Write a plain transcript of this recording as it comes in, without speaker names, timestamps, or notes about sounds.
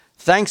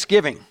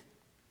Thanksgiving.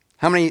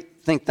 How many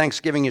think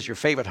Thanksgiving is your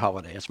favorite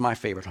holiday? It's my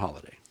favorite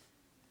holiday.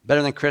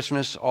 Better than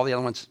Christmas, all the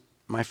other ones,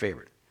 my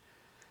favorite.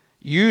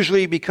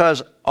 Usually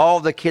because all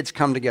the kids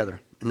come together.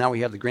 And now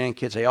we have the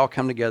grandkids, they all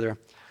come together.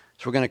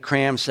 So we're going to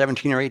cram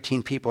 17 or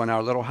 18 people in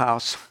our little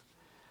house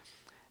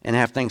and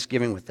have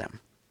Thanksgiving with them.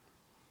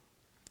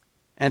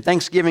 And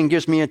Thanksgiving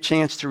gives me a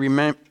chance to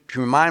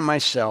remind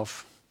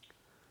myself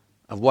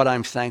of what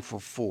I'm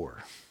thankful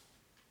for.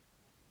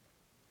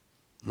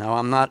 Now,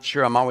 I'm not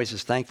sure I'm always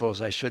as thankful as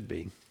I should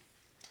be,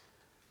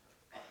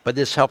 but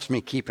this helps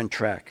me keep in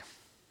track.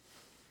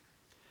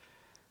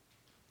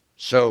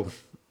 So,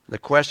 the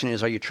question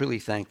is, are you truly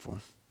thankful?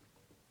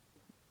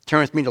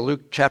 Turn with me to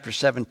Luke chapter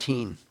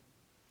 17.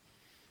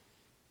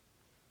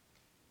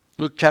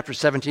 Luke chapter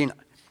 17.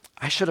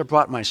 I should have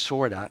brought my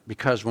sword out,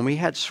 because when we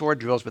had sword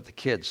drills with the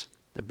kids,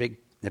 the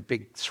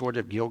big sword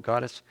of Gil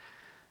goddess,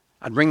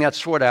 I'd bring that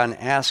sword out and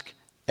ask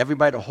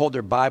everybody to hold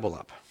their Bible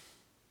up.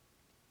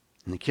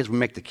 And the kids would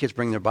make the kids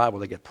bring their Bible.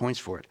 They get points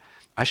for it.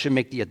 I should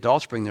make the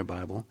adults bring their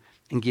Bible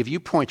and give you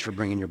points for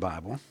bringing your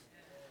Bible.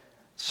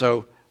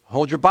 So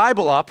hold your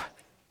Bible up.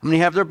 How many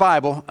have their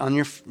Bible on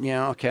your,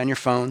 on your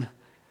phone?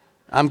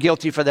 I'm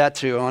guilty for that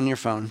too, on your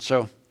phone.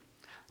 So,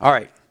 all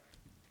right.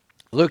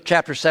 Luke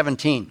chapter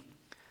 17.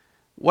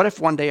 What if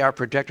one day our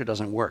projector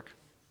doesn't work?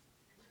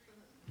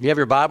 You have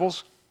your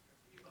Bibles?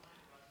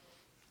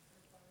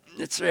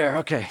 It's there,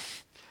 okay.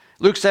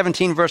 Luke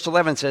 17, verse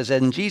 11 says,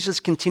 and Jesus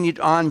continued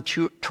on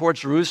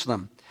towards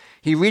Jerusalem.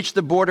 He reached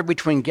the border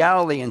between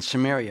Galilee and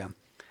Samaria.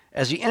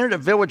 As he entered a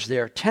village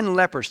there, 10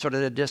 lepers stood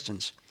at a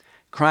distance,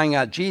 crying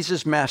out,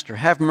 Jesus, Master,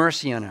 have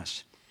mercy on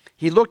us.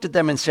 He looked at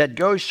them and said,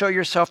 go show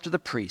yourself to the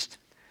priest.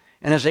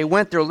 And as they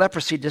went, their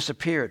leprosy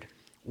disappeared.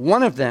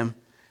 One of them,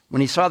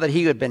 when he saw that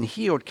he had been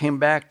healed, came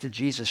back to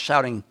Jesus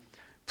shouting,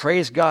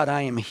 praise God,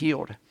 I am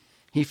healed.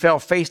 He fell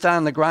face down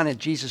on the ground at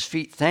Jesus'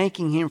 feet,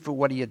 thanking him for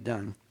what he had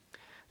done.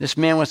 This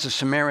man was a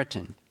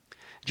Samaritan.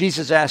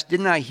 Jesus asked,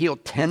 didn't I heal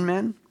 10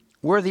 men?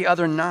 Where are the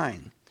other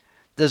 9?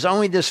 Does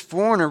only this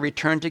foreigner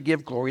return to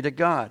give glory to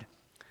God?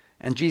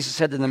 And Jesus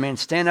said to the man,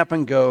 stand up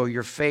and go.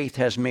 Your faith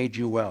has made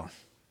you well.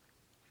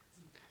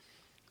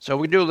 So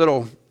we do a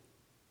little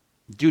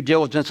due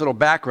diligence, a little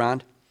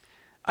background.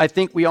 I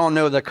think we all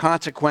know the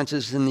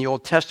consequences in the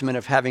Old Testament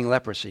of having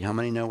leprosy. How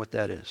many know what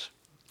that is?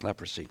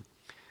 Leprosy.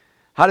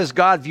 How does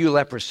God view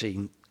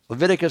leprosy?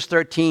 Leviticus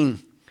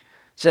 13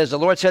 says, the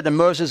Lord said to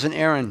Moses and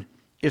Aaron,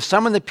 if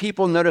some of the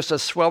people notice a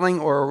swelling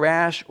or a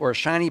rash or a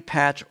shiny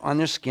patch on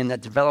their skin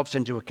that develops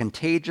into a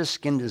contagious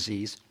skin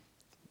disease,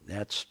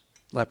 that's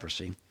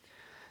leprosy,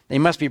 they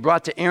must be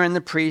brought to Aaron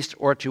the priest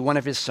or to one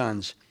of his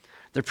sons.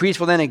 The priest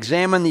will then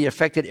examine the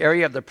affected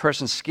area of the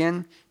person's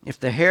skin. If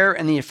the hair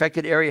in the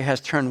affected area has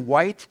turned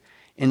white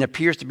and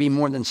appears to be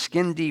more than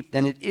skin deep,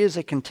 then it is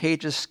a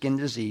contagious skin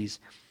disease,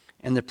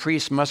 and the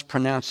priest must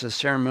pronounce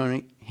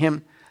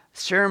him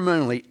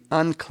ceremonially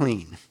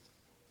unclean.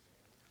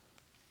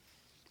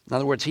 In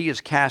other words, he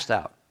is cast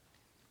out.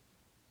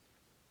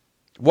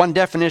 One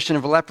definition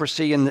of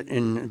leprosy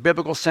in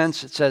biblical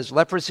sense, it says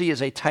leprosy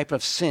is a type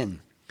of sin.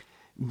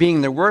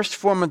 Being the worst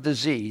form of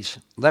disease,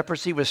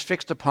 leprosy was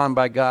fixed upon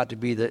by God to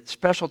be the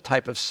special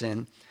type of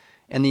sin,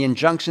 and the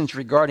injunctions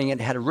regarding it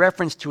had a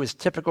reference to its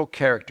typical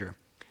character.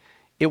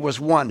 It was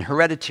 1,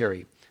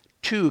 hereditary,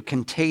 2,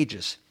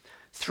 contagious,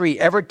 3,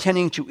 ever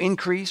tending to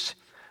increase,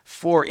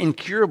 4,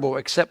 incurable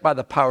except by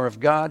the power of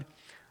God,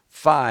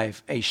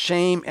 5, a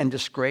shame and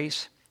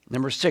disgrace,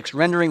 6,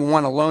 rendering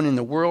one alone in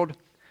the world,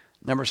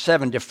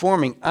 7,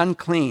 deforming,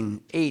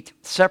 unclean, 8,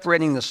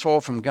 separating the soul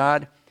from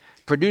God,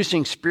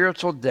 producing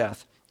spiritual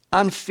death,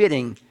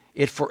 unfitting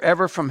it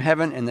forever from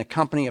heaven and the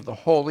company of the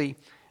holy,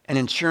 and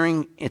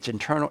ensuring its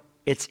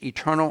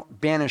eternal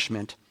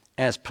banishment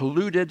as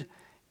polluted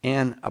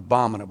and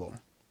abominable.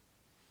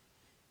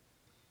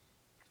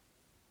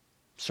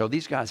 So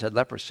these guys had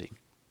leprosy.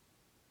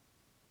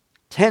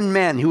 10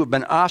 men who have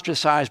been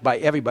ostracized by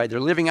everybody. They're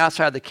living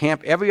outside the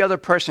camp. Every other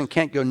person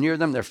can't go near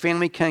them. Their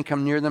family can't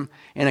come near them.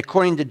 And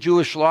according to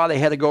Jewish law, they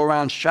had to go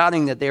around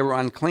shouting that they were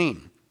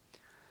unclean.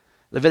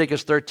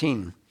 Leviticus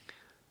 13,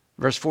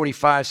 verse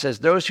 45 says,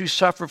 those who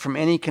suffer from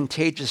any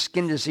contagious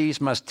skin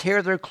disease must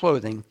tear their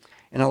clothing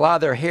and allow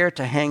their hair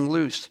to hang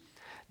loose.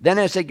 Then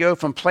as they go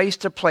from place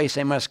to place,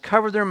 they must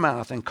cover their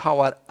mouth and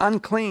call out,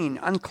 unclean,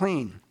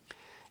 unclean.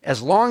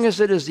 As long as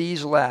the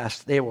disease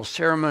lasts, they will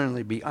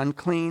ceremonially be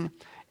unclean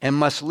and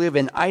must live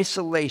in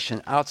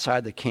isolation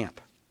outside the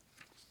camp.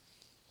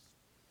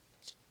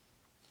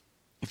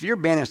 If you're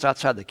banished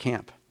outside the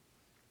camp,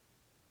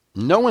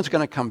 no one's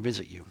going to come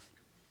visit you.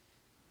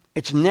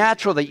 It's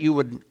natural that you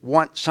would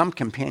want some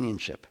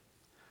companionship.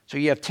 So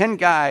you have 10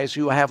 guys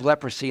who have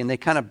leprosy and they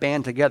kind of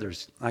band together.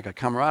 It's like a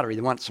camaraderie.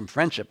 They want some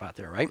friendship out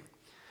there, right?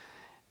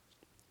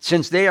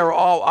 Since they are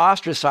all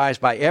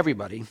ostracized by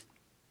everybody,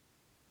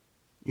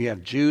 you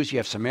have Jews, you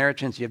have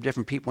Samaritans, you have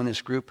different people in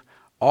this group,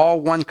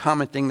 all one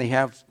common thing, they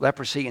have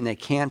leprosy and they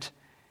can't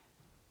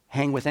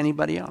hang with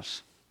anybody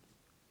else.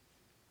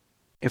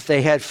 If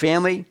they had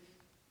family,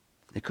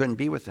 they couldn't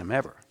be with them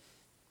ever.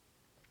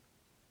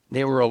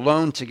 They were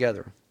alone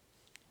together.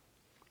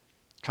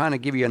 trying to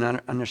give you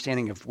an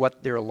understanding of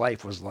what their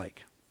life was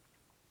like.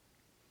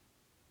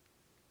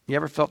 You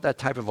ever felt that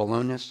type of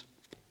aloneness?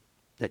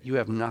 That you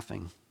have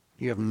nothing.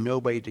 You have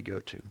nobody to go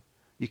to.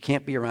 You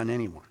can't be around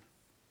anyone.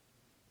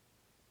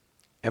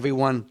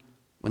 Everyone,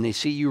 when they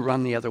see you,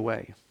 run the other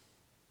way.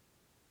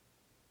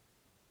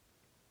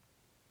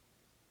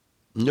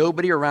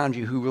 Nobody around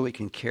you who really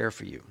can care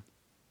for you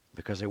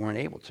because they weren't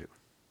able to.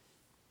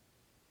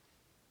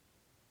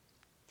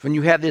 When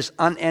you have this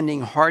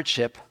unending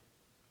hardship,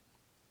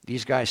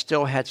 these guys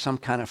still had some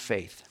kind of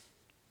faith.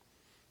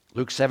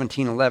 Luke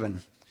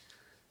 17:11.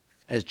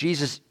 As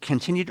Jesus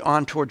continued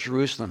on toward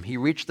Jerusalem, he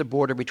reached the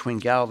border between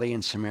Galilee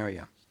and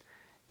Samaria.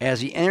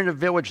 As he entered a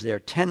village there,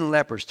 10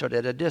 lepers stood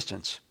at a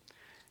distance,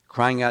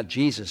 crying out,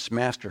 "Jesus,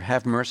 Master,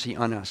 have mercy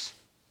on us."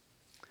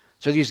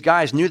 So these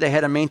guys knew they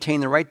had to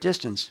maintain the right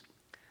distance,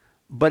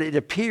 but it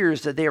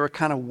appears that they were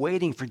kind of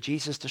waiting for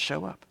Jesus to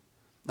show up.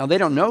 Now, they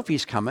don't know if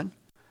he's coming,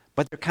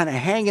 but they're kind of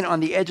hanging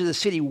on the edge of the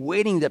city,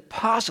 waiting that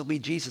possibly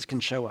Jesus can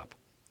show up.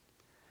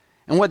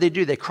 And what they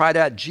do, they cried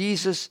out,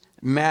 "Jesus,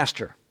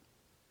 Master."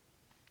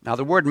 Now,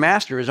 the word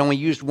master is only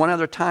used one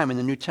other time in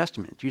the New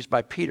Testament. It's used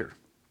by Peter.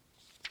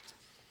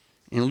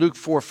 In Luke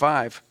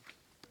 5:4,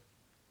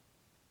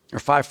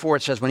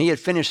 it says, when he had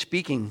finished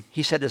speaking,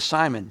 he said to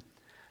Simon,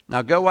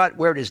 "Now go out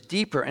where it is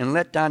deeper and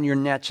let down your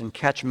nets and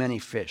catch many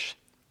fish."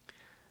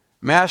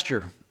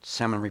 "Master,"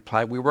 Simon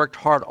replied, "we worked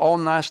hard all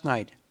last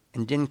night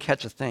and didn't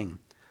catch a thing.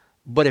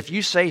 But if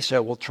you say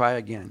so, we'll try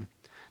again."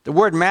 The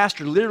word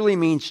master literally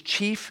means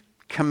chief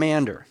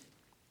commander,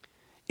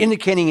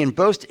 indicating in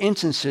both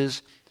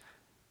instances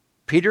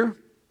Peter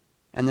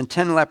and the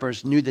 10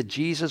 lepers knew that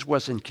Jesus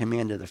was in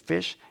command of the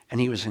fish and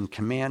he was in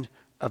command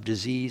of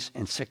disease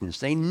and sickness.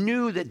 They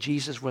knew that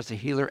Jesus was the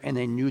healer and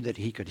they knew that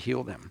he could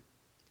heal them.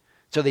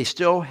 So they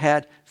still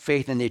had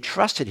faith and they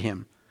trusted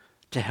him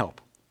to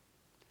help.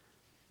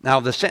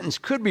 Now the sentence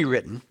could be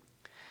written,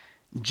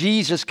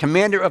 "Jesus,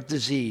 commander of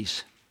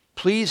disease,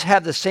 please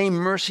have the same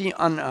mercy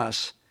on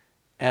us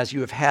as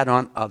you have had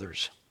on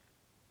others."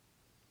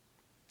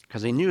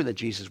 Because they knew that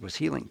Jesus was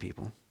healing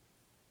people.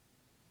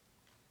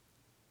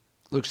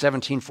 Luke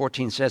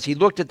 17:14 says, he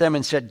looked at them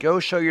and said, "Go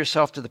show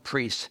yourself to the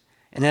priests."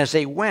 And as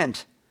they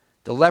went,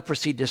 the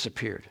leprosy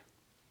disappeared.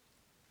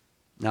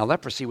 Now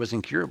leprosy was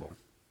incurable,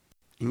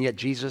 and yet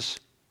Jesus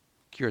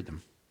cured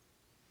them.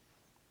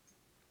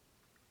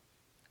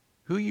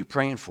 Who are you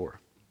praying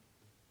for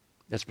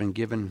that's been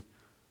given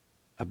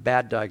a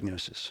bad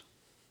diagnosis?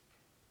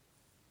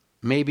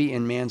 Maybe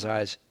in man's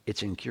eyes,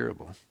 it's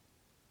incurable.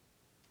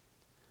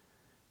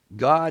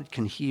 God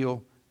can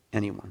heal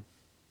anyone.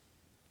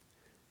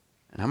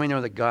 And how many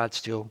know that God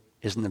still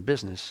is in the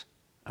business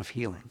of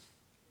healing?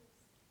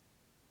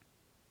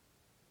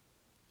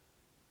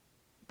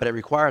 But it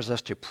requires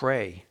us to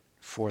pray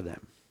for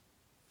them,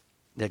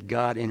 that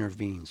God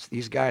intervenes.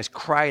 These guys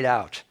cried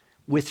out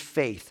with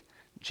faith,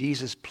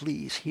 "Jesus,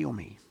 please heal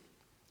me.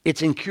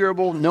 It's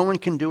incurable. No one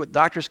can do it.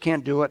 Doctors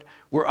can't do it.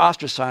 We're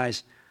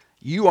ostracized.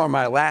 You are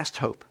my last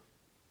hope.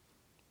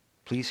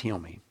 Please heal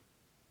me."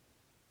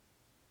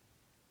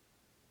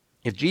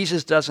 If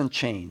Jesus doesn't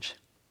change,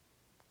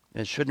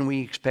 then shouldn't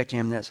we expect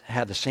him to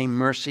have the same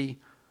mercy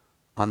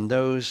on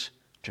those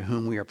to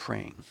whom we are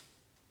praying?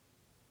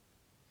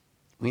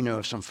 We know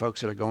of some folks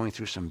that are going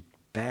through some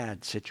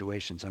bad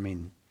situations. I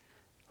mean,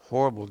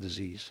 horrible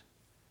disease.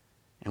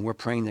 And we're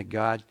praying that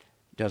God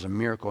does a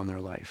miracle in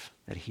their life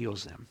that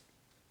heals them.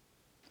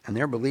 And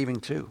they're believing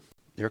too.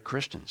 They're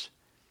Christians.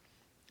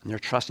 And they're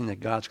trusting that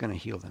God's going to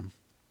heal them.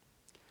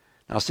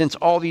 Now, since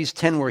all these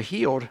 10 were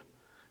healed,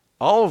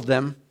 all of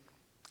them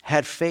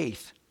had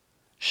faith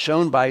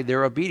shown by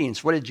their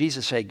obedience. What did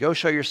Jesus say? Go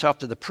show yourself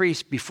to the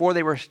priest before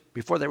they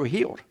were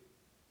healed.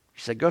 He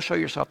said, go show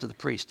yourself to the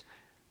priest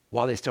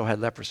while they still had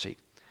leprosy.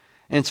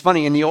 And it's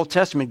funny, in the Old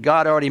Testament,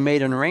 God already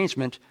made an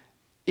arrangement.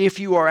 If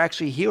you are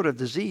actually healed of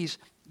disease,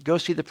 go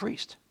see the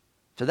priest.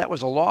 So that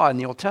was a law in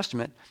the Old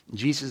Testament.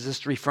 Jesus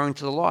is referring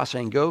to the law,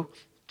 saying, go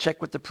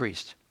check with the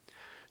priest.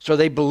 So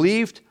they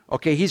believed,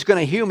 okay, he's going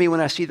to heal me when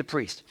I see the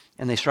priest.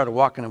 And they started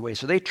walking away.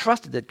 So they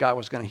trusted that God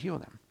was going to heal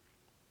them.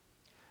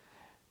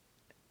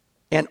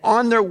 And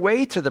on their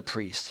way to the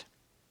priest,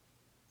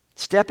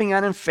 stepping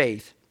out in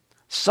faith,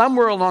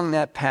 somewhere along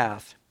that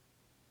path,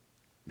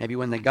 maybe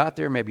when they got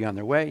there, maybe on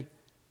their way,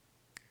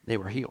 they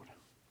were healed.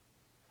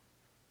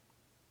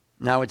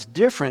 Now it's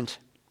different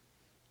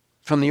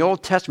from the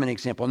Old Testament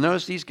example.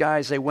 Notice these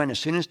guys, they went as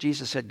soon as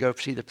Jesus said, go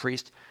see the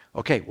priest.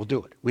 Okay, we'll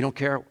do it. We don't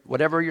care.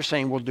 Whatever you're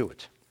saying, we'll do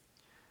it.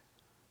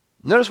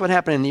 Notice what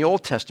happened in the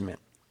Old Testament.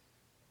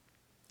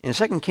 In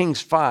 2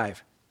 Kings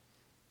 5,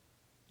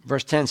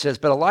 verse 10 says,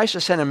 but Elisha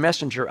sent a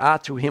messenger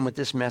out to him with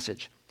this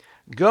message.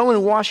 Go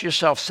and wash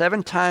yourself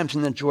 7 times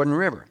in the Jordan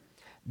River.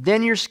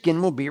 Then your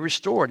skin will be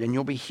restored and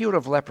you'll be healed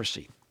of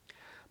leprosy.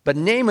 But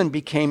Naaman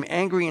became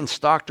angry and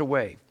stalked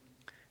away.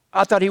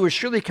 I thought he would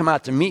surely come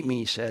out to meet me,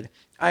 he said.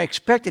 I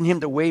expected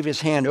him to wave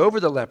his hand over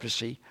the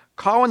leprosy,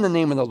 call on the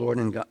name of the Lord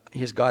and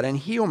his God, and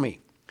heal me.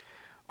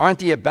 Aren't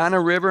the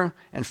Abana River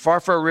and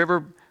Pharpar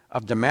River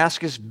of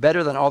Damascus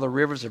better than all the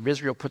rivers of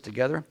Israel put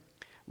together?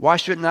 Why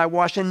shouldn't I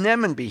wash in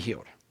them and be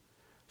healed?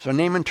 So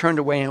Naaman turned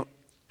away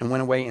and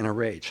went away in a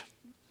rage.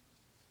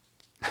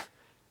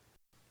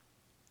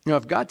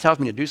 If God tells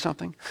me to do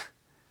something,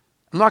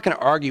 I'm not going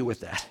to argue with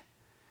that.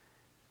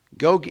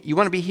 You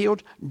want to be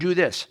healed? Do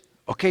this.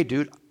 Okay,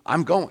 dude,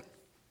 I'm going.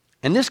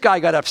 And this guy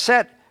got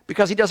upset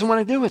because he doesn't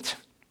want to do it.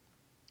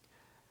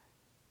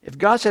 If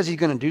God says he's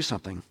going to do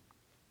something,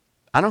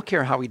 I don't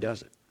care how he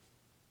does it.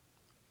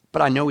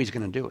 But I know he's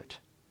going to do it.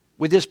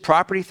 With this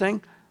property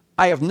thing,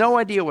 I have no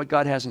idea what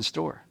God has in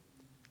store.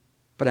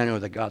 But I know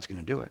that God's going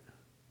to do it.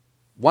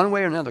 One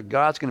way or another,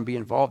 God's going to be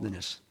involved in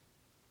this.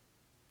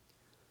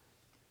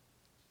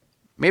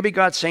 Maybe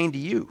God's saying to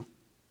you,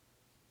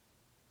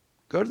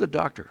 go to the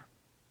doctor,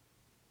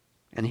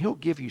 and he'll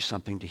give you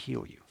something to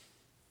heal you.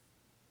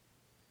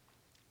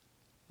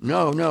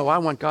 No, I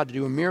want God to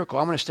do a miracle.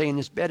 I'm going to stay in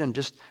this bed and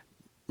just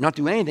not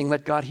do anything,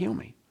 let God heal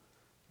me.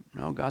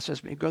 No, God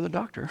says, go to the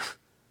doctor,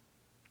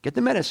 get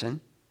the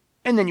medicine,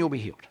 and then you'll be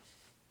healed.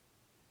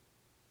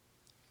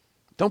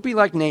 Don't be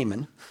like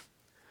Naaman,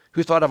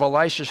 who thought if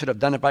Elisha should have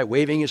done it by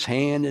waving his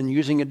hand and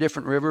using a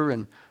different river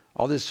and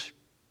all this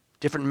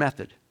different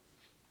method.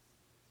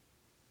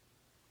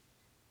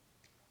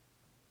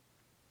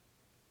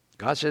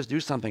 God says, do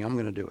something, I'm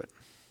going to do it.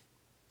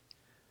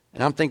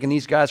 And I'm thinking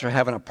these guys are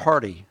having a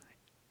party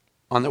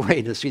on the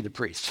way to see the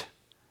priest.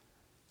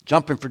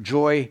 Jumping for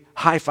joy,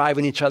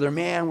 high-fiving each other.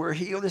 Man, we're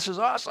healed. This is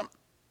awesome.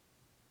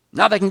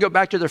 Now they can go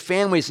back to their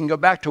families and go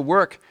back to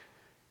work.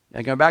 They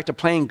can go back to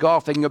playing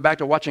golf. They can go back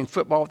to watching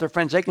football with their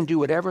friends. They can do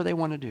whatever they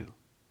want to do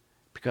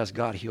because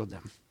God healed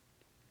them.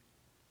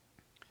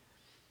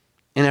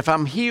 And if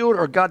I'm healed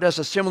or God does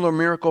a similar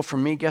miracle for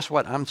me, guess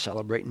what? I'm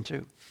celebrating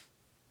too.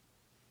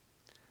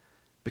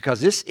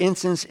 Because this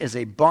instance is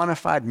a bona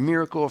fide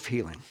miracle of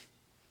healing.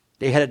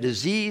 They had a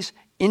disease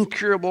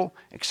incurable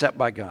except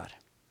by God.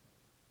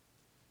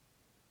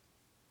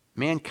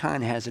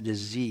 Mankind has a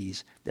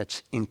disease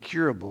that's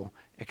incurable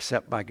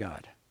except by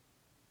God.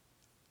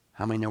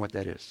 How many know what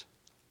that is?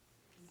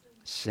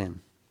 Sin.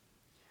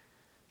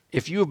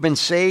 If you have been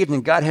saved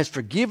and God has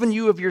forgiven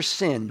you of your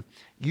sin,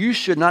 you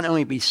should not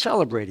only be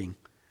celebrating,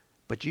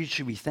 but you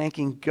should be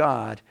thanking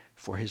God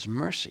for his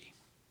mercy.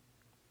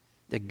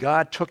 That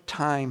God took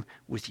time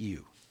with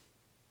you.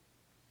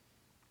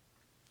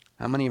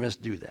 How many of us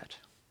do that?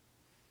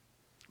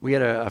 We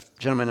had a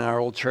gentleman in our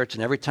old church,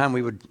 and every time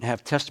we would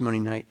have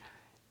testimony night,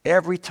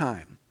 every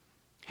time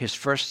his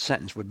first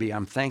sentence would be,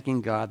 I'm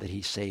thanking God that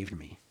he saved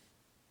me.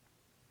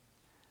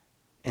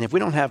 And if we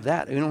don't have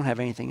that, we don't have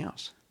anything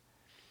else.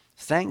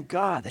 Thank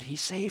God that he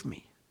saved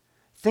me.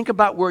 Think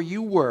about where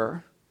you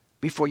were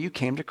before you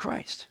came to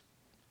Christ.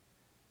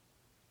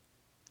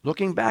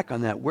 Looking back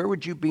on that, where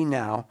would you be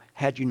now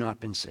had you not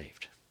been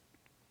saved?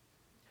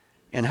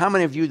 And how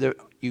many of you, the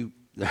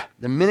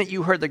minute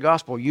you heard the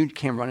gospel, you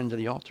came running to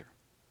the altar?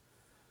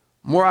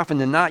 More often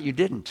than not, you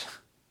didn't.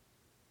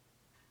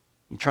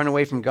 You turned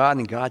away from God,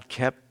 and God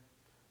kept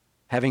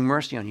having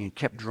mercy on you and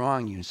kept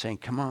drawing you and saying,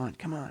 come on,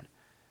 come on.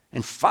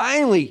 And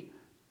finally,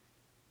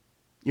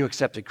 you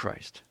accepted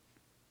Christ.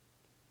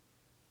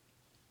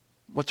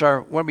 What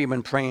have we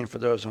been praying for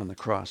those on the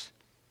cross?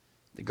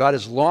 That God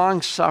is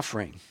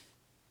long-suffering,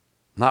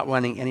 not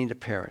wanting any to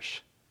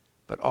perish,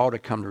 but all to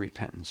come to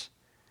repentance.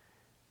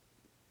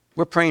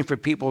 We're praying for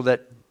people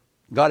that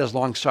God is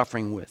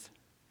long-suffering with.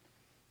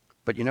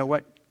 But you know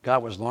what?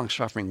 God was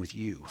long-suffering with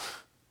you.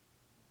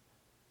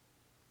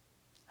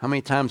 How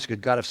many times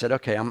could God have said,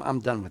 okay, I'm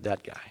done with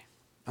that guy.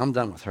 I'm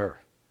done with her.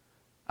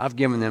 I've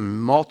given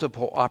them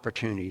multiple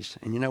opportunities,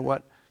 and you know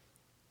what?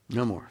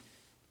 No more.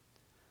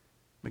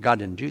 But God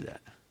didn't do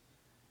that.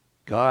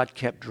 God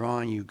kept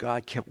drawing you.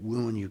 God kept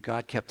wooing you.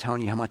 God kept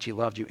telling you how much he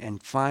loved you,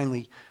 and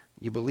finally,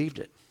 you believed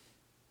it.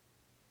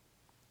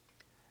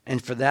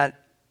 And for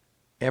that,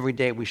 every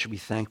day we should be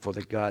thankful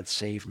that God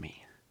saved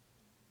me.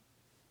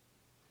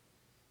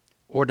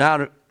 Or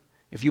now,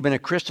 if you've been a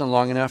Christian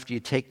long enough, do you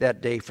take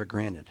that day for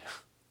granted?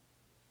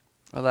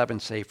 Well, I've been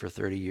saved for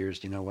 30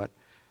 years. You know what?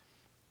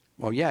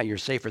 Well, yeah, you're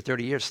saved for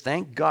 30 years.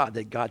 Thank God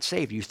that God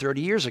saved you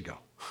 30 years ago.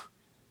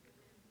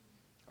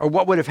 Or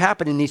what would have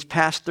happened in these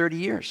past 30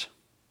 years?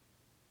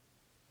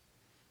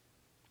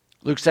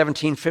 Luke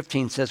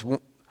 17:15 says,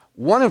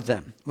 one of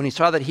them, when he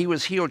saw that he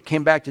was healed,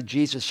 came back to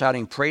Jesus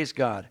shouting, praise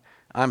God,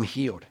 I'm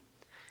healed.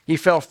 He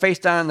fell face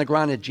down on the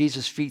ground at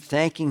Jesus' feet,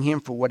 thanking him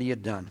for what he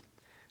had done.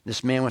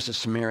 This man was a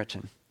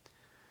Samaritan.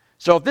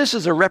 So if this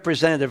is a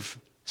representative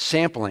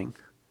sampling,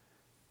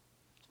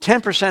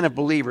 10% of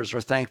believers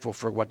are thankful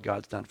for what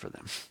God's done for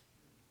them.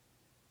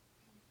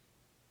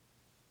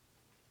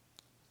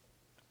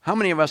 How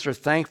many of us are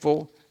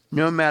thankful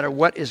no matter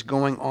what is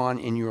going on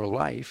in your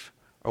life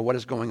or what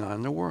is going on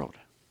in the world?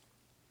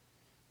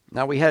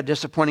 Now, we had a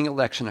disappointing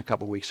election a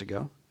couple weeks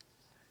ago.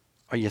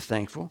 Are you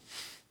thankful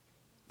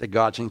that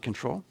God's in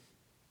control?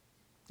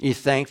 Are you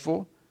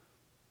thankful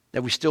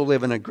that we still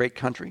live in a great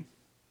country?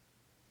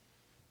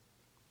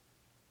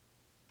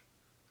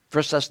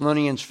 1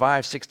 Thessalonians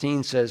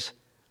 5:16 says,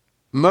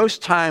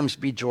 most times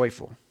be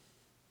joyful.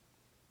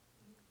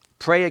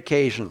 Pray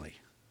occasionally.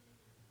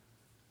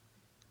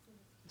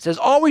 It says,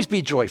 always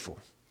be joyful.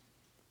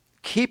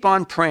 Keep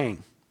on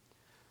praying.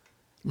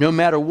 No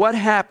matter what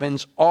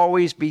happens,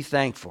 always be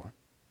thankful.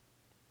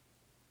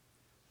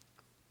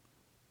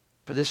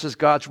 For this is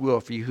God's will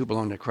for you who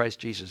belong to Christ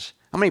Jesus.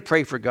 How many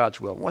pray for God's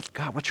will?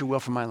 God, what's your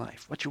will for my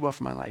life? What's your will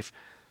for my life?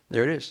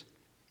 There it is.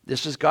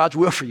 This is God's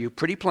will for you,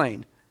 pretty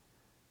plain.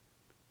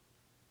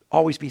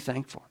 Always be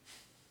thankful.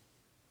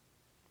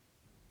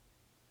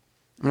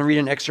 I'm going to read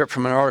an excerpt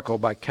from an article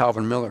by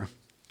Calvin Miller.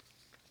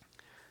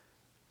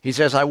 He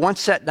says, I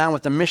once sat down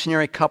with a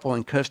missionary couple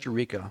in Costa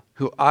Rica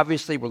who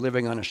obviously were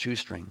living on a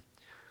shoestring.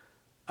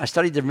 I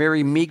studied the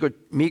very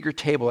meager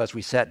table as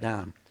we sat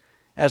down.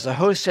 As the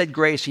host said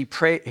grace,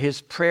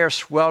 his prayer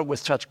swelled with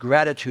such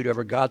gratitude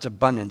over God's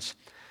abundance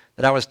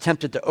that I was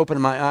tempted to open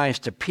my eyes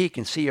to peek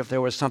and see if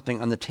there was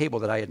something on the table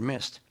that I had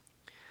missed.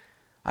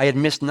 I had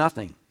missed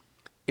nothing.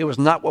 It was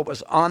not what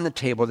was on the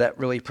table that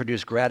really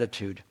produced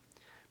gratitude,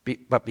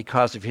 but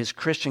because of his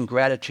Christian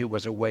gratitude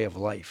was a way of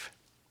life.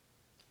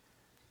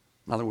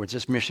 In other words,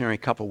 this missionary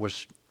couple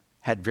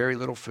had very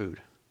little food,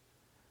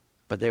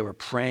 but they were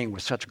praying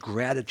with such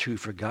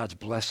gratitude for God's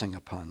blessing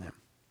upon them.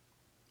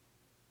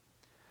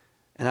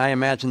 And I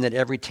imagine that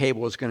every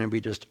table is going to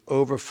be just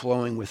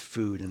overflowing with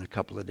food in a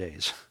couple of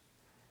days.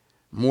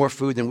 More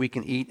food than we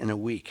can eat in a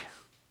week.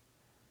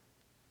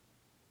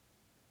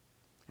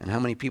 And how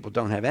many people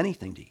don't have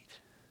anything to eat?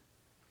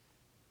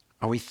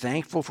 Are we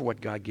thankful for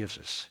what God gives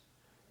us?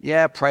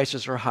 Yeah,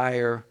 prices are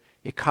higher.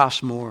 It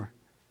costs more.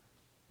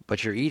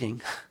 But you're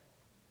eating.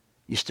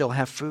 You still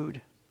have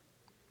food.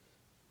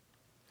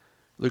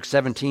 Luke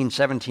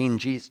 17:17,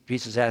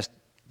 Jesus asked,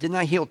 didn't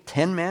I heal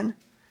 10 men?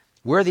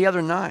 Where are the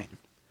other 9?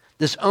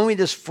 Does only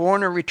this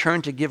foreigner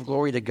return to give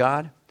glory to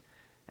God?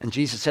 And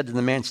Jesus said to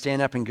the man,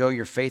 stand up and go,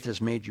 your faith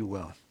has made you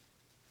well.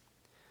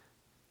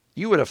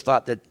 You would have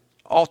thought that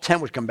all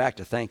 10 would come back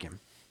to thank him.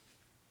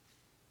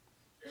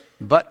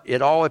 But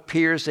it all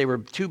appears they were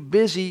too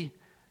busy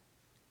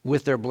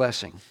with their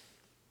blessing.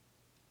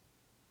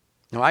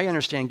 Now, I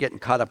understand getting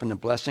caught up in the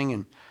blessing,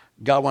 and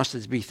God wants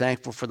us to be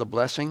thankful for the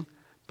blessing,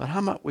 but how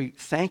about we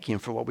thank him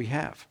for what we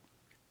have?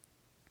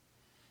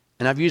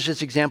 And I've used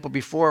this example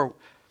before.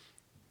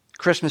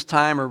 Christmas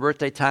time or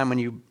birthday time when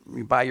you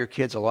buy your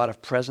kids a lot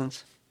of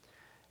presents.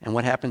 And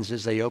what happens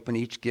is they open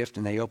each gift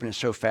and they open it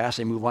so fast,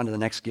 they move on to the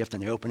next gift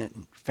and they open it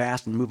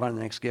fast and move on to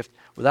the next gift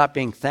without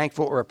being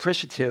thankful or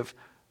appreciative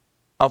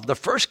of the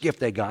first gift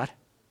they got.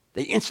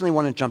 They instantly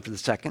want to jump to the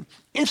second,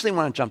 instantly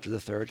want to jump to the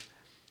third.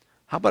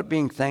 How about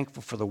being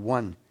thankful for the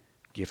one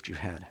gift you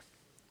had?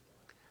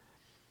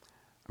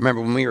 I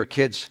remember when we were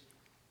kids,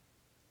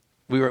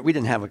 we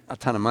didn't have a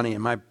ton of money,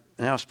 and I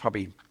was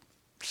probably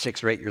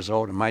 6 or 8 years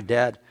old, and my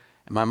dad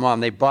and my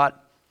mom,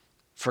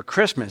 for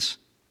Christmas,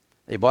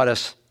 they bought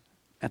us,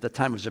 at the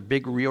time it was a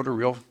big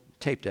reel-to-reel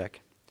tape deck,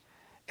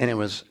 and it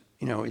was,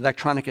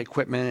 electronic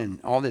equipment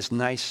and all this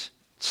nice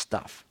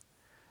stuff.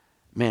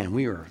 Man,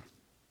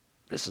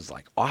 this is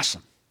like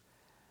awesome.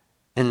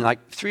 And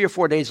like 3 or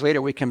 4 days later,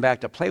 we come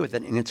back to play with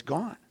it, and it's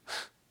gone.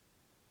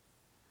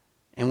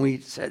 And we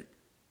said,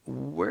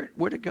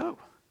 where'd it go?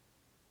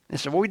 They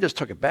said, well, we just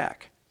took it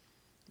back.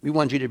 We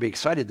wanted you to be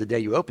excited the day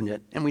you opened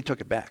it, and we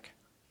took it back.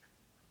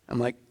 I'm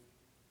like,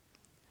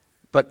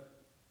 but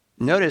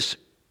notice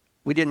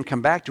we didn't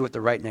come back to it the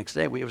right next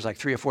day. It was like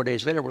 3 or 4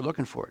 days later, we're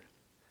looking for it.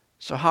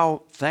 So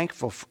how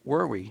thankful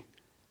were we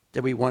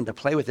that we wanted to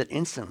play with it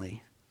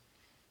instantly,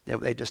 that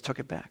they just took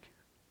it back?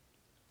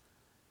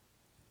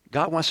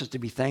 God wants us to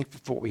be thankful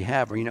for what we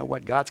have, or you know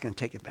what? God's going to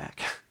take it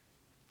back.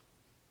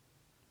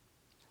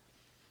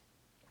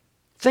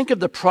 Think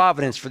of the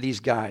providence for these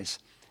guys.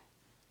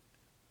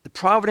 The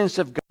providence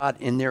of God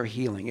in their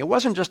healing. It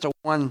wasn't just a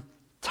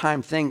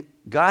one-time thing.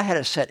 God had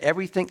to set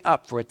everything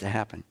up for it to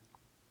happen.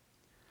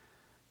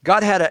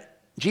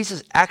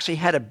 Jesus actually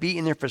had to be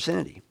in their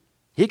vicinity.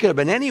 He could have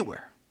been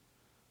anywhere,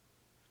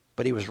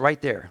 but he was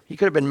right there. He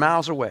could have been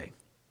miles away.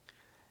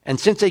 And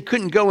since they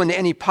couldn't go into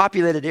any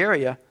populated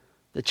area,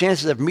 the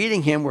chances of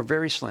meeting him were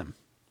very slim.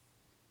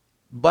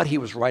 But he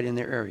was right in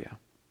their area,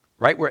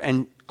 right where,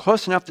 and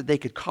close enough that they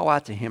could call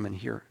out to him and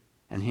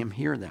him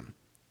hear them.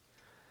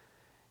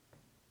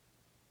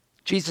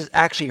 Jesus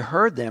actually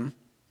heard them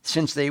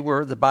since they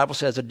were, the Bible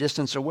says, a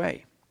distance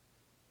away.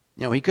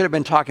 He could have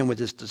been talking with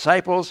his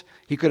disciples.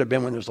 He could have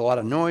been when there was a lot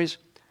of noise.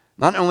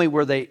 Not only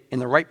were they in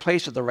the right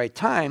place at the right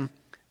time,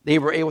 they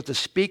were able to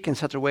speak in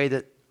such a way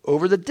that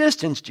over the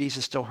distance,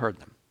 Jesus still heard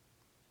them.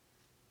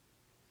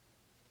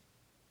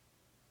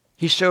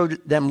 He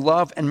showed them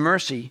love and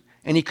mercy,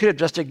 and he could have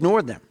just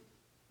ignored them.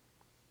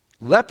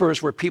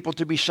 Lepers were people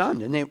to be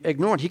shunned, and they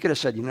ignored. He could have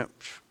said,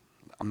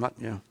 I'm not,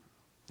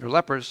 they're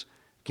lepers,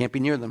 can't be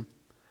near them.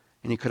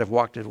 And he could have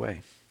walked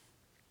away.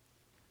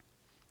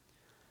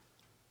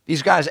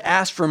 These guys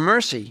asked for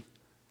mercy,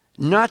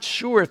 not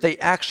sure if they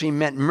actually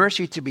meant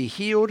mercy to be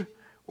healed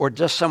or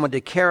just someone to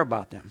care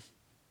about them.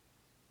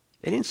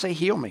 They didn't say,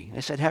 heal me.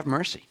 They said, have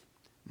mercy.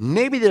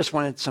 Maybe they just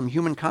wanted some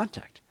human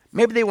contact.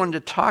 Maybe they wanted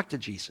to talk to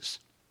Jesus.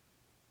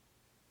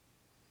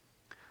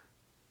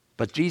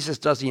 But Jesus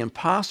does the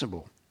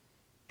impossible,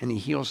 and he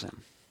heals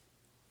them.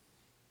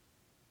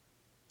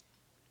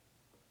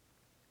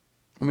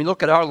 When we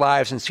look at our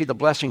lives and see the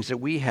blessings that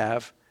we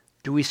have,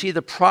 do we see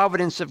the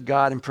providence of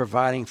God in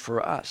providing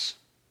for us?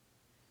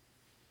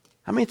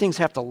 How many things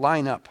have to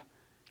line up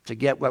to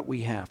get what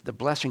we have, the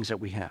blessings that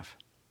we have?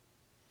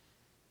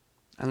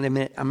 And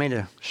I made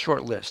a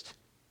short list.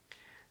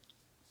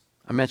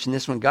 I mentioned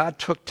this one. God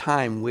took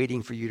time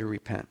waiting for you to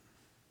repent.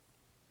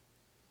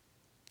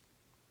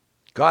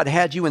 God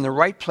had you in the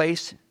right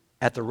place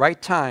at the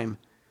right time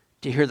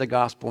to hear the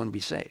gospel and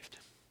be saved.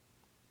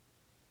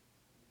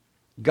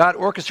 God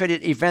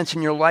orchestrated events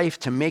in your life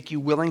to make you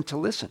willing to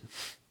listen.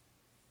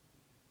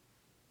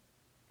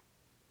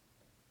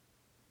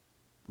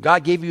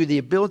 God gave you the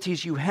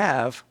abilities you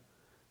have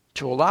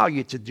to allow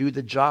you to do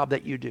the job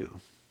that you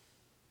do.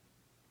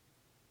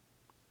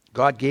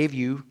 God gave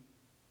you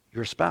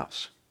your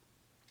spouse,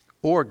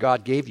 or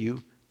God gave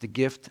you the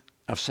gift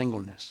of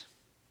singleness.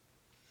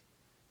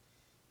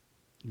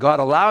 God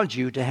allowed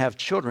you to have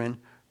children,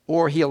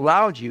 or he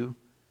allowed you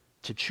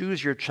to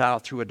choose your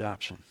child through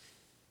adoption.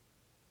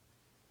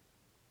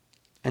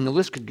 And the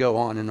list could go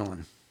on and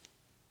on.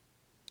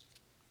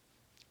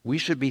 We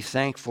should be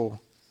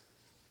thankful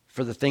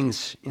for the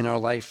things in our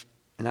life,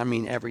 and I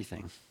mean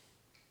everything.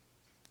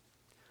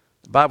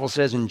 The Bible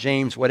says in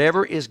James,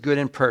 whatever is good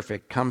and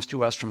perfect comes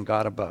to us from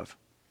God above.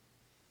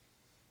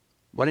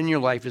 What in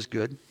your life is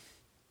good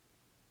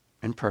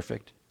and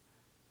perfect?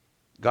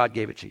 God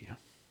gave it to you.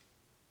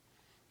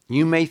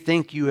 You may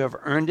think you have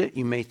earned it,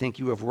 you may think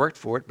you have worked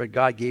for it, but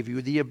God gave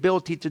you the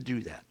ability to do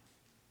that.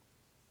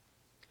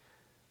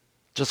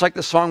 Just like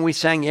the song we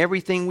sang,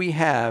 everything we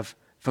have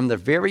from the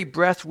very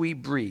breath we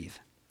breathe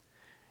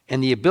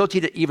and the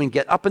ability to even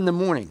get up in the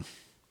morning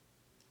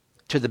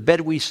to the bed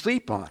we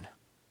sleep on,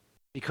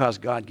 because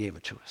God gave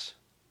it to us.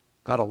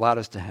 God allowed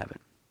us to have it.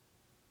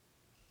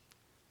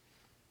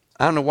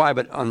 I don't know why,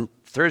 but on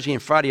Thursday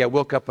and Friday, I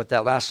woke up with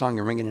that last song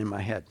ringing in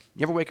my head.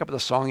 You ever wake up with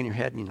a song in your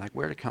head and you're like,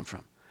 where did it come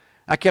from?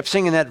 I kept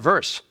singing that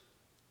verse.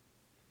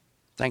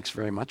 Thanks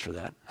very much for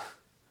that.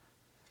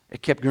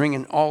 It kept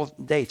ringing all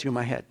day through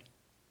my head.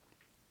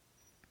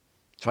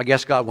 So I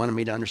guess God wanted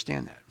me to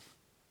understand that.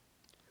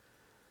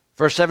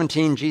 Verse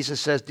 17,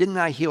 Jesus says, didn't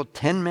I heal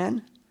 10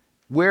 men?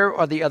 Where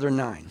are the other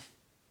 9?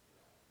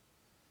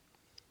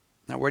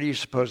 Now, where do you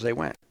suppose they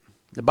went?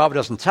 The Bible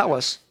doesn't tell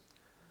us,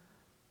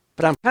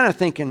 but I'm kind of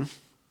thinking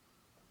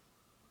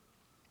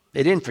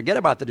they didn't forget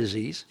about the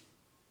disease,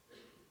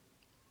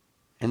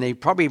 and they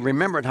probably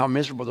remembered how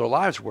miserable their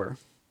lives were.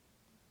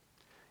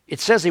 It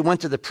says they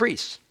went to the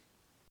priest,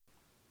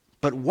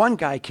 but one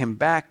guy came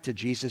back to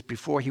Jesus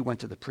before he went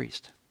to the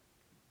priest.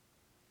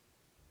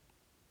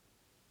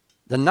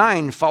 The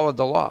 9 followed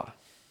the law.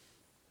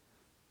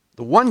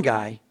 The one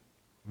guy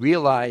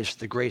realized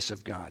the grace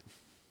of God.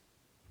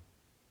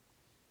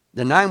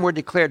 The 9 were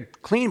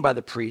declared clean by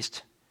the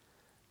priest.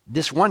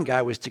 This one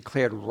guy was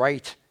declared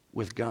right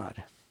with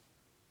God.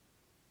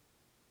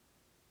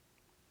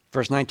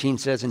 Verse 19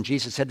 says, and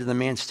Jesus said to the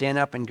man, stand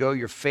up and go,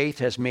 your faith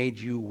has made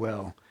you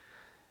well.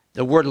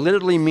 The word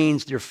literally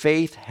means your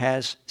faith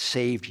has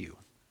saved you.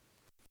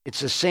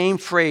 It's the same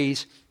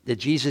phrase that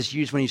Jesus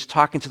used when he's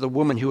talking to the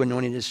woman who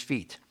anointed his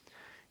feet.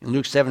 In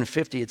Luke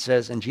 7:50 it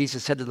says, and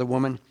Jesus said to the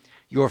woman,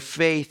 your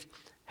faith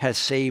has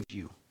saved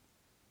you.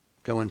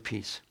 Go in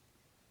peace.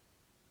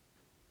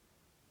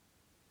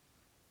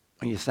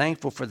 Are you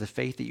thankful for the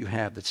faith that you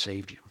have that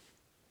saved you?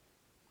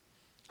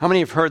 How many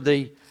have heard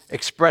the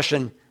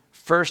expression,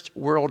 first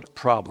world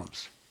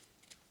problems?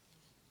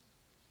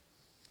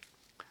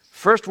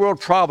 First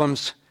world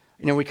problems,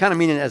 we kind of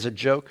mean it as a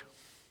joke.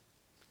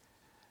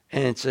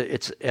 And it's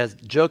a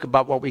joke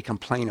about what we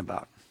complain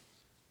about.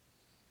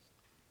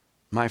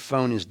 My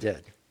phone is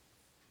dead.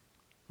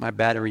 My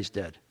battery's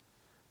dead.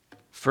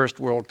 First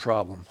world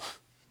problem.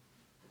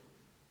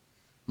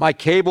 My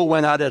cable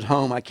went out at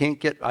home. I can't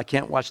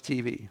watch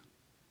TV.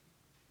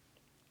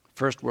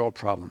 First world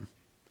problem.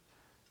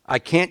 I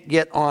can't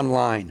get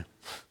online.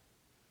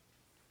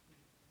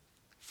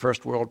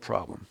 First world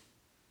problem.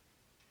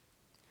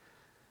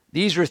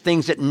 These are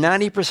things that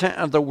 90%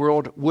 of the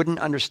world wouldn't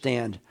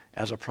understand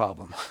as a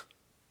problem.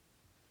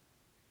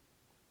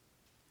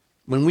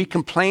 When we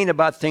complain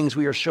about things,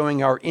 we are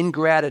showing our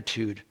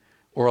ingratitude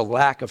or a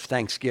lack of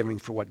thanksgiving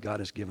for what God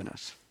has given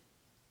us.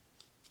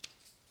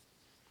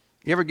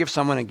 You ever give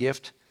someone a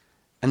gift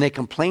and they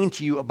complain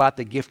to you about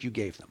the gift you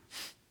gave them?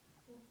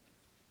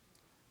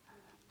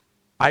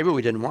 I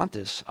really didn't want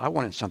this. I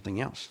wanted something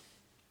else.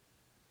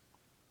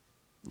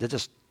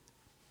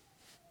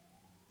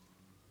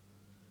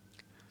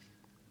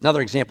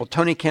 Another example,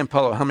 Tony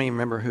Campolo. How many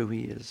remember who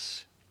he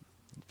is?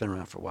 He's been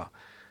around for a while.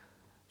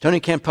 Tony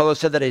Campolo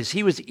said that as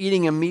he was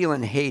eating a meal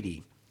in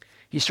Haiti,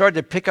 he started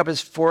to pick up his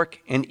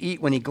fork and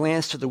eat when he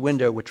glanced to the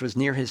window, which was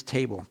near his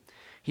table.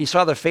 He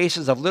saw the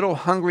faces of little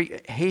hungry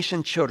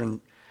Haitian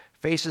children,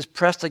 faces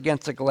pressed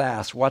against the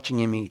glass, watching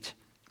him eat,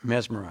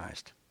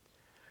 mesmerized.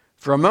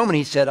 For a moment,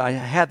 he said, I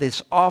had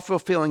this awful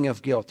feeling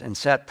of guilt and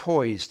sat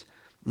poised,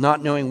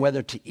 not knowing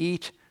whether to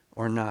eat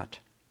or not.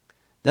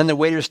 Then the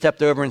waiter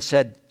stepped over and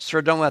said,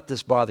 sir, don't let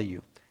this bother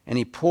you. And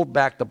he pulled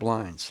back the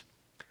blinds.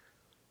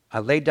 I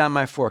laid down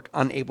my fork,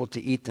 unable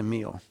to eat the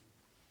meal.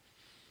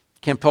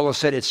 Ken Polo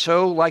said, it's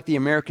so like the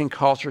American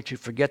culture to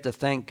forget to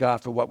thank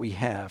God for what we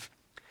have,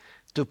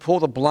 to pull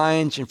the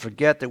blinds and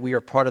forget that we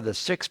are part of the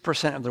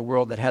 6% of the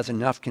world that has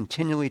enough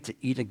continually to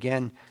eat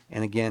again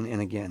and again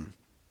and again.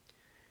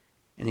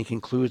 And he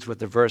concludes with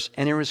the verse,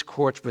 enter his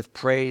courts with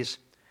praise,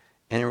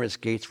 enter his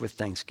gates with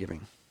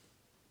thanksgiving.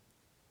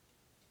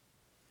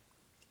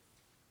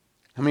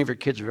 How many of your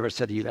kids have ever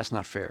said to you, that's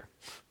not fair?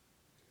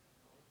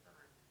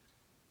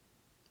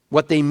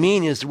 What they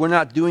mean is we're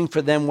not doing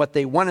for them what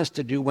they want us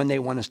to do when they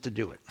want us to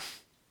do it.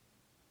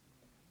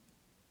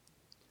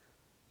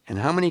 And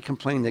how many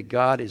complain that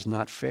God is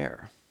not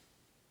fair?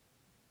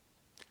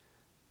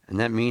 And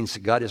that means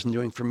that God isn't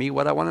doing for me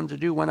what I want him to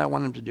do when I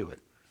want him to do it.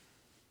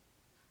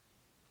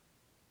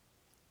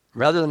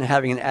 Rather than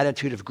having an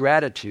attitude of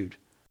gratitude,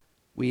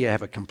 we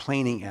have a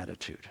complaining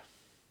attitude.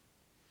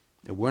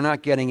 That we're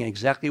not getting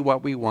exactly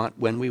what we want,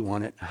 when we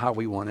want it, how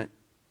we want it,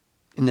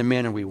 in the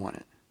manner we want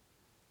it.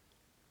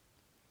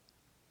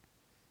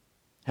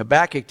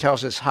 Habakkuk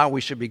tells us how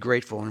we should be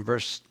grateful in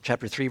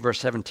chapter 3, verse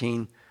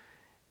 17.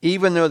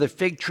 Even though the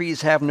fig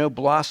trees have no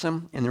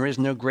blossom and there is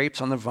no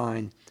grapes on the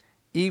vine,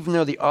 even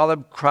though the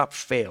olive crop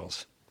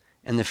fails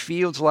and the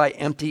fields lie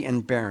empty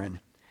and barren,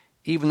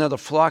 even though the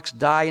flocks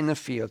die in the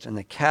fields and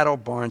the cattle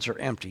barns are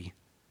empty,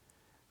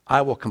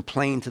 I will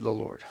complain to the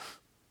Lord.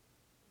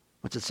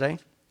 What's it say?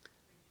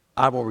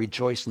 I will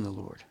rejoice in the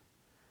Lord.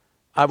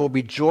 I will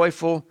be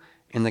joyful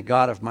in the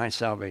God of my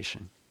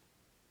salvation.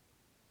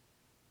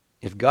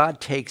 If God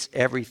takes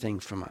everything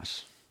from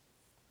us,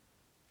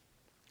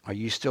 are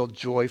you still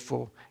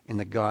joyful in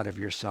the God of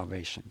your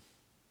salvation?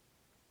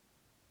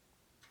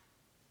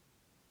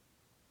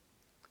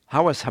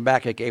 How was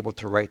Habakkuk able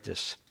to write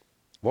this?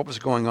 What was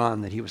going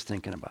on that he was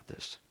thinking about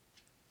this?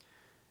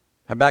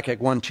 Habakkuk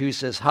 1:2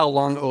 says, how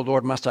long, O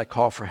Lord, must I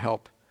call for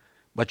help?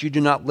 But you do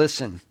not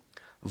listen.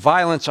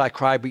 Violence I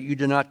cry, but you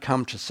do not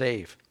come to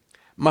save.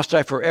 Must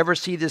I forever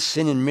see this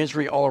sin and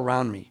misery all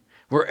around me?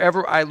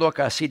 Wherever I look,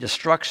 I see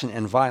destruction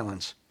and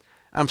violence.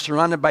 I'm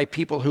surrounded by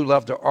people who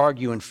love to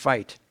argue and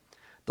fight.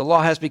 The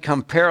law has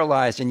become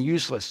paralyzed and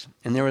useless,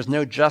 and there is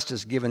no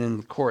justice given in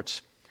the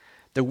courts.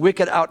 The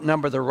wicked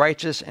outnumber the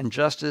righteous, and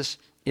justice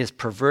is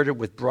perverted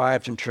with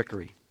bribes and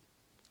trickery.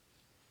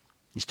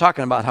 He's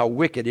talking about how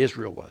wicked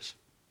Israel was.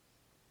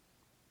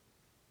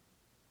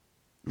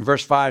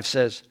 Verse 5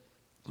 says,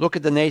 look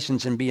at the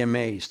nations and be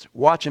amazed.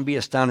 Watch and be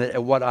astounded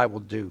at what I will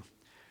do.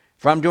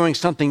 For I'm doing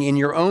something in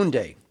your own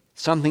day,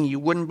 something you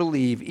wouldn't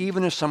believe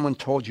even if someone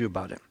told you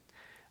about it.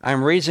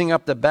 I'm raising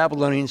up the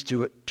Babylonians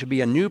to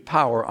be a new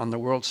power on the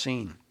world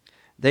scene.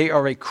 They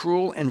are a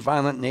cruel and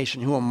violent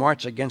nation who will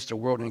march against the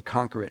world and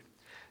conquer it.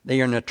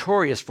 They are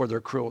notorious for their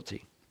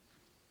cruelty.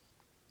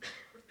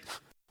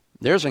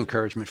 There's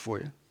encouragement for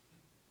you.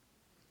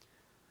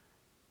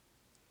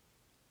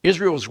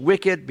 Israel is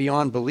wicked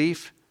beyond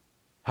belief.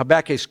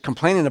 Habakkuk is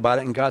complaining about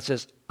it, and God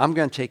says, I'm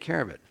going to take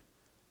care of it.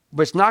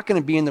 But it's not going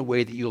to be in the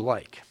way that you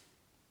like.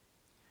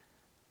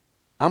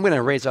 I'm going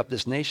to raise up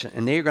this nation,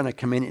 and they're going to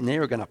come in, and they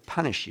are going to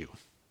punish you.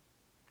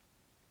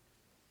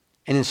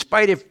 And in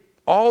spite of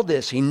all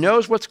this, he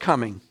knows what's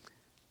coming.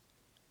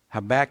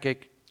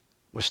 Habakkuk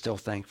was still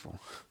thankful.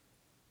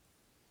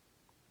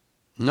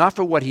 Not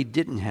for what he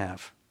didn't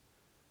have,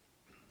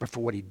 but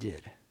for what he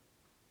did.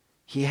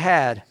 He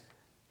had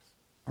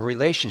a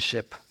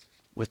relationship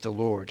with the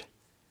Lord,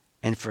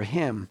 and for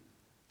him,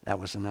 that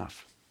was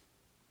enough.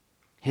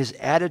 His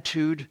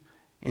attitude,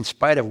 in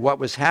spite of what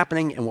was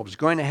happening and what was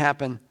going to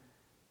happen,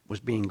 was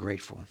being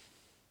grateful.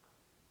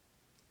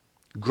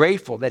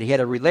 Grateful that he had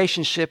a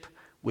relationship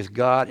with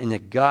God and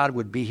that God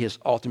would be his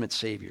ultimate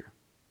Savior.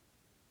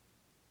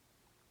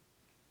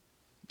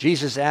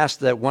 Jesus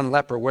asked that one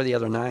leper where the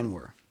other 9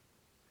 were.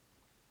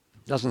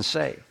 Doesn't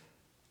say.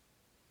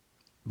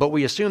 But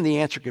we assume the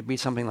answer could be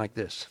something like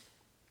this.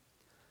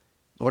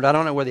 Lord, I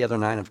don't know where the other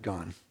 9 have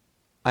gone.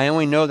 I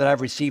only know that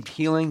I've received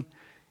healing,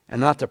 and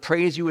not to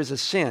praise you is a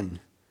sin,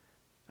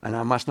 and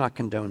I must not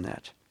condone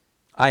that.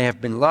 I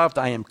have been loved.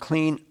 I am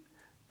clean.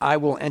 I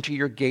will enter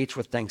your gates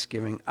with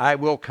thanksgiving. I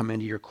will come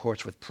into your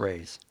courts with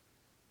praise.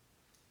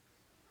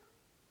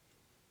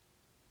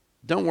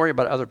 Don't worry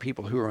about other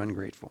people who are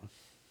ungrateful.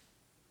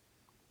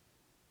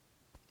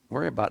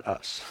 Worry about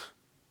us.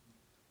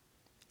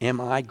 Am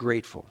I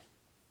grateful?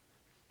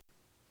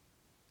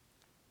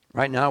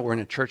 Right now, we're in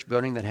a church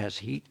building that has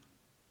heat,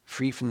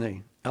 free from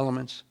the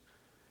elements,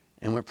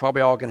 and we're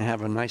probably all going to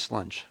have a nice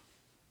lunch.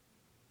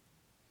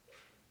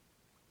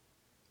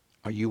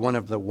 Are you one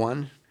of the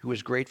 1 who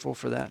is grateful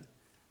for that?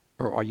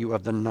 Or are you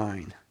of the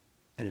 9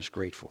 that is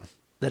grateful,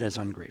 that is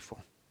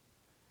ungrateful?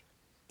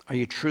 Are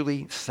you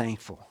truly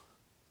thankful?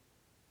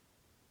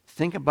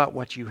 Think about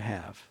what you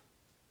have,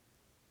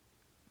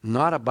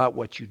 not about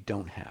what you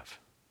don't have.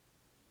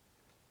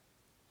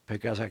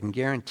 Because I can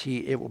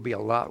guarantee it will be a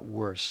lot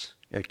worse.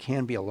 It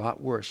can be a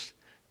lot worse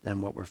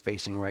than what we're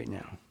facing right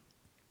now.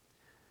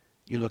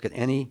 You look at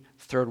any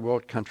third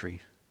world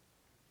country.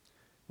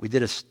 We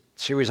did a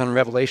series on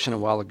Revelation a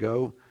while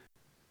ago,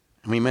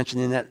 and we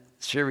mentioned in that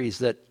series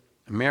that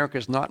America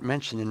is not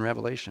mentioned in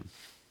Revelation.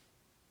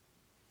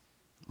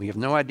 We have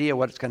no idea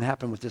what's going to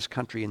happen with this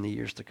country in the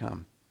years to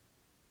come.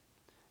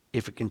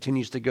 If it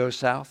continues to go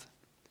south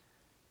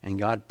and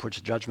God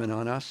puts judgment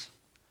on us,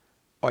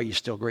 are you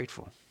still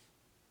grateful?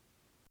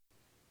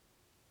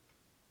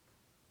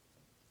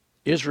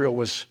 Israel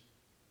was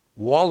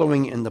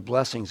wallowing in the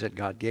blessings that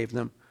God gave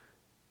them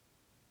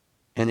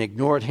and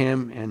ignored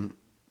him and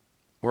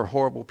were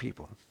horrible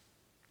people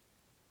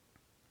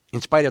in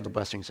spite of the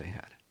blessings they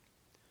had.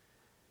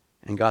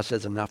 And God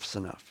says, enough's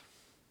enough.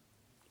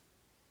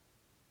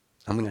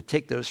 I'm going to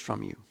take those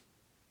from you.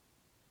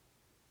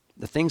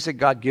 The things that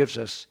God gives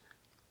us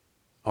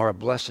are a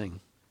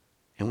blessing,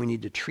 and we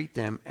need to treat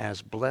them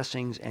as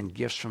blessings and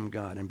gifts from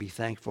God and be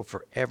thankful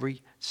for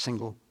every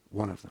single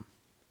one of them.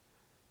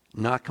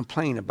 Not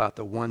complain about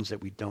the ones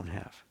that we don't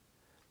have,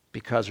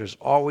 because there's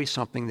always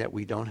something that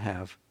we don't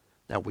have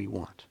that we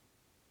want.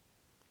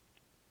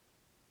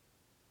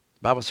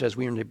 The Bible says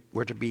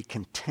we're to be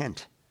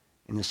content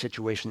in the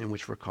situation in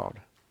which we're called.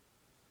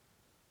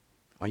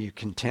 Are you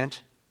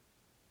content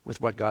with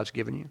what God's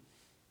given you?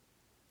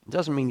 It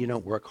doesn't mean you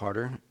don't work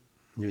harder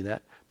and do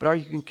that, but are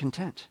you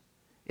content?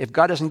 If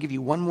God doesn't give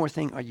you one more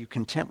thing, are you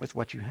content with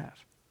what you have?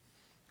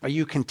 Are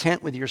you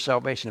content with your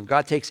salvation? If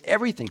God takes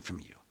everything from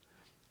you,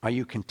 are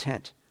you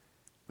content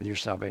with your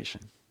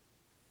salvation?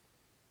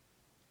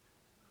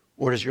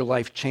 Or does your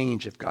life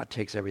change if God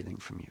takes everything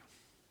from you?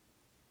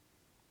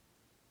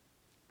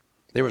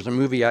 There was a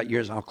movie out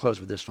I'll close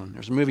with this one. There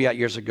was a movie out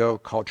years ago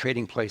called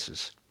Trading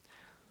Places.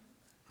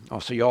 Oh,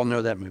 so you all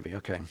know that movie,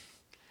 okay.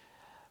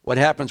 What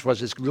happens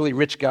was this really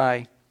rich guy,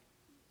 and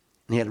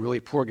he had a really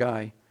poor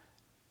guy,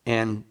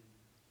 and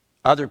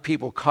other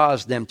people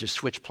caused them to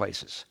switch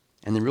places.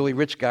 And the really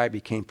rich guy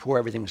became poor,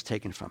 everything was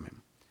taken from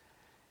him.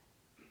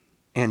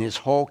 And his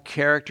whole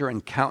character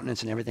and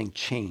countenance and everything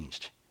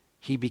changed.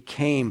 He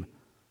became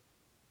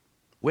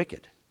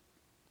wicked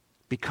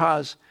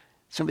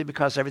simply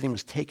because everything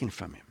was taken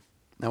from him.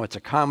 Now it's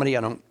a comedy,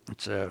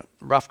 it's a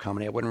rough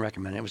comedy, I wouldn't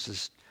recommend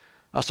it.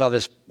 I saw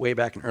this way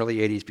back in early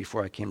 80s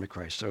before I came to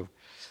Christ. So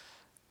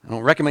I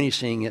don't recommend you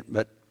seeing it,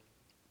 but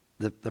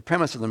the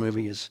premise of the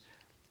movie is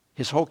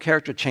his whole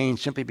character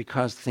changed simply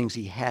because the things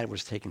he had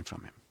was taken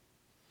from him.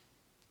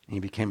 And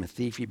he became a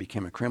thief, he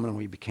became a criminal,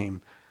 he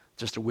became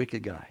just a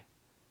wicked guy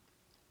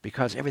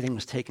because everything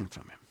was taken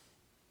from him.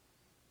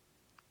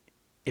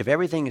 If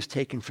everything is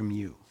taken from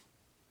you,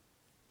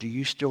 do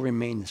you still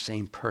remain the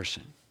same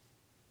person?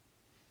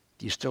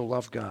 Do you still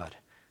love God?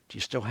 Do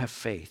you still have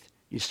faith?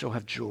 Do you still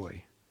have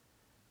joy?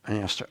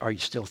 And are you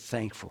still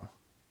thankful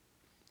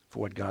for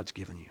what God's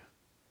given you?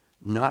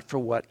 Not for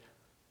what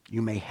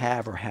you may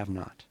have or have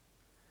not.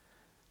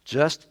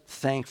 Just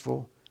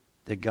thankful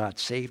that God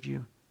saved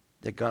you,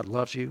 that God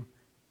loves you,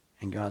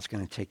 and God's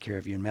going to take care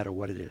of you no matter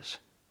what it is.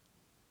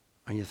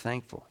 Are you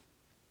thankful?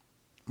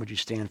 Would you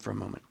stand for a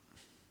moment?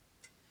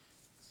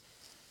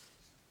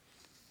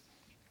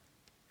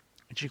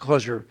 Would you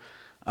close your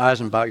eyes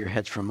and bow your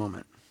heads for a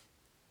moment?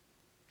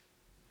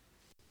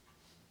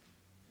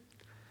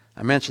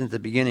 I mentioned at the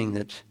beginning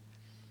that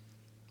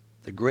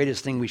the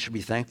greatest thing we should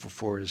be thankful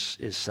for is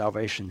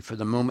salvation, for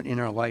the moment in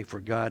our life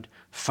where God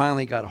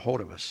finally got a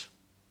hold of us.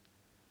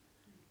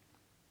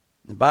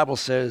 The Bible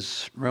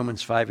says,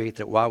 Romans 5:8,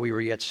 that while we were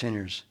yet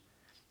sinners,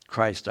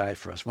 Christ died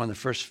for us. One of the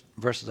first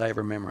verses I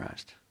ever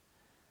memorized.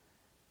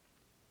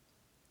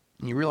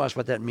 And you realize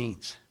what that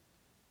means.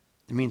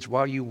 It means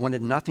while you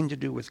wanted nothing to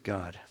do with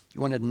God,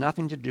 you wanted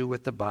nothing to do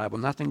with the Bible,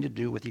 nothing to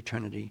do with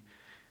eternity,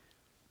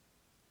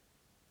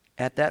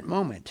 at that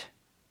moment,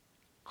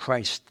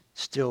 Christ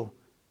still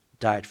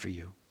died for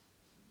you.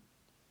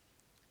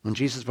 When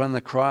Jesus went on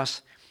the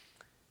cross,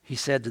 he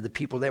said to the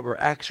people that were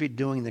actually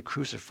doing the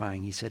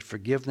crucifying, he said,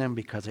 forgive them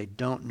because they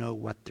don't know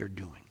what they're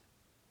doing.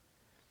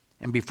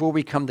 And before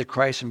we come to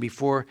Christ and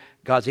before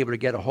God's able to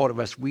get a hold of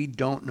us, we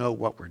don't know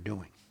what we're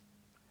doing.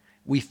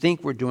 We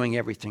think we're doing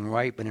everything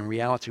right, but in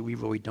reality, we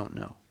really don't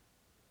know.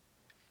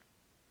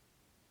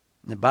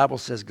 And the Bible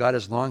says God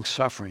is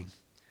long-suffering.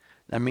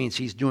 That means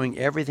he's doing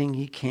everything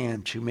he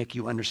can to make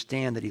you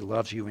understand that he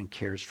loves you and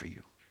cares for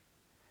you.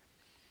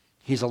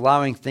 He's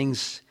allowing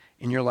things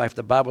in your life.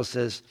 The Bible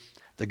says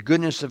the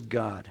goodness of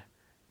God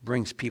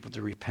brings people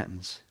to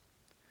repentance.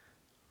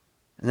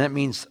 And that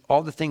means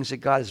all the things that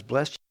God has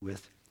blessed you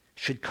with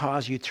should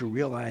cause you to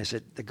realize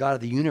that the God of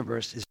the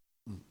universe is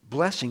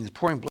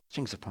pouring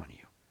blessings upon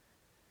you.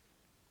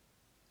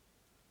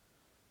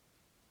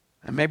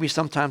 And maybe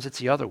sometimes it's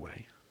the other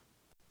way.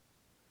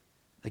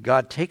 That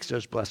God takes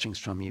those blessings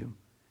from you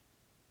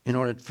in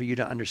order for you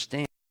to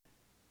understand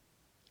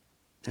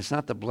it's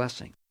not the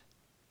blessing.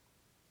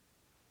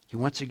 He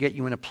wants to get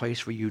you in a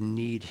place where you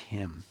need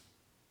him.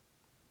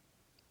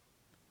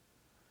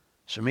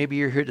 So maybe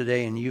you're here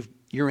today and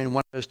you're in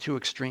one of those two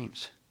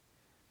extremes.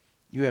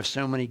 You have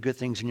so many good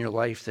things in your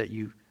life that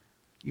you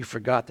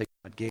forgot that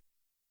God gave.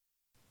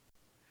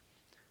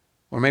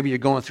 Or maybe you're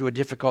going through a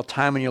difficult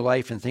time in your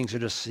life and things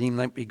just seem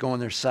like they're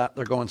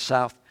going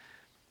south,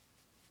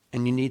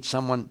 and you need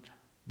someone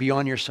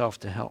beyond yourself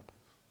to help.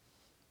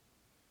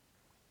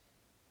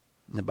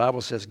 And the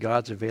Bible says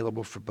God's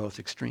available for both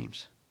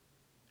extremes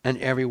and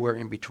everywhere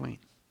in between.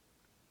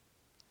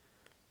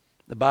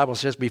 The Bible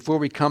says before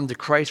we come to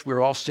Christ,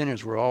 we're all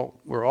sinners. We're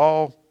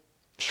all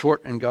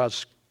short in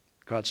God's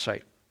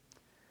sight.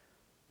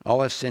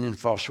 All have sinned and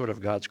fall short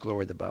of God's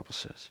glory, the Bible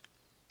says.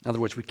 In other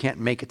words, we can't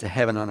make it to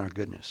heaven on our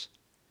goodness.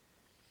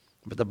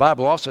 But the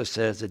Bible also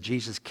says that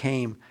Jesus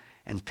came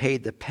and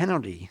paid the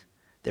penalty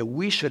that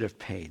we should have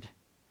paid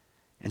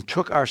and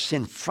took our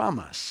sin from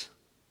us,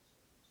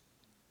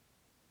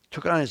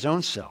 took it on his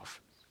own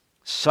self,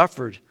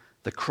 suffered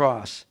the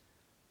cross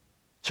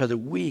so that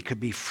we could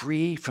be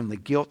free from the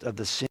guilt of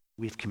the sin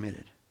we've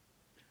committed.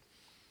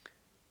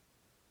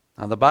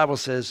 Now the Bible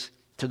says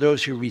to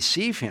those who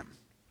receive him,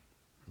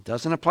 it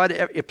doesn't apply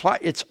to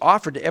it's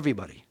offered to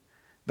everybody,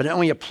 but it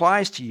only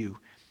applies to you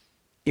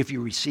if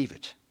you receive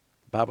it.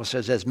 The Bible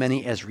says, as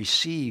many as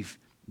receive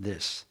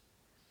this,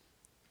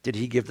 did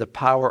he give the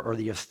power or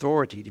the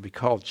authority to be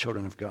called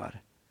children of God.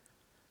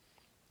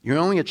 You're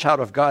only a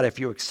child of God if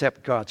you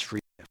accept God's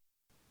free gift.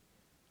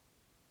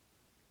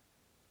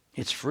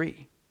 It's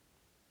free,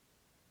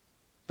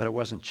 but it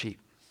wasn't cheap.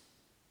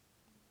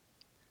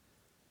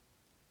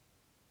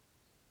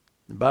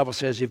 The Bible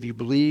says if you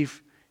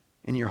believe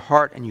in your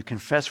heart and you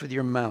confess with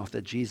your mouth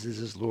that Jesus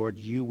is Lord,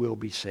 you will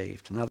be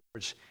saved. In other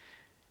words,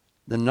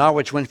 the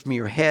knowledge went from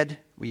your head,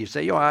 where you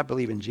say, I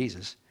believe in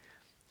Jesus,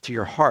 to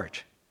your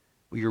heart,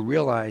 where you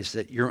realize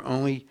that your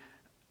only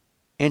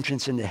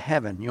entrance into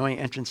heaven, your only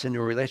entrance into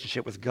a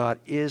relationship with God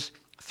is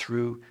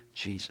through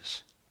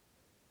Jesus.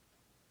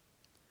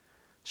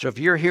 So if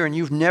you're here and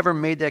you've never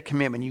made that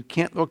commitment, you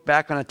can't look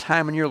back on a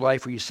time in your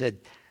life where you said,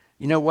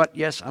 you know what,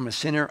 yes, I'm a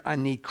sinner, I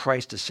need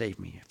Christ to save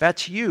me. If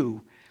that's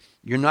you,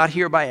 you're not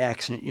here by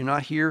accident, you're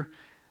not here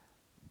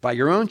by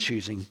your own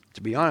choosing,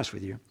 to be honest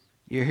with you.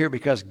 You're here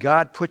because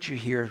God put you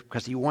here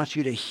because he wants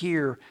you to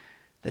hear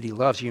that he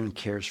loves you and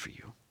cares for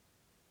you.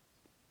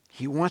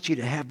 He wants you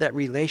to have that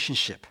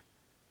relationship.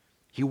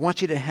 He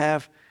wants you to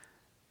have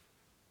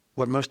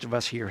what most of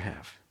us here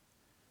have.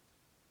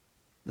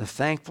 The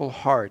thankful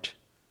heart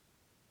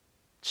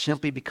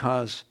simply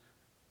because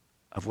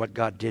of what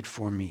God did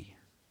for me.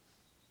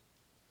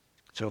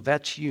 So if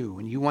that's you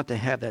and you want to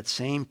have that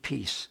same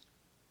peace,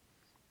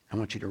 I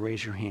want you to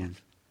raise your hand.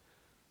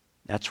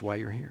 That's why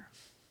you're here.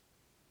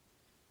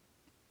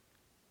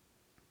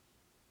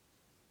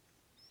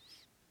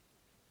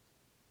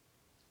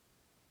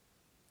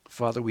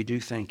 Father, we do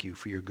thank you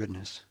for your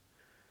goodness.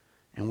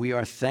 And we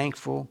are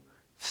thankful,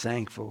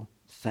 thankful,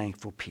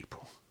 thankful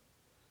people.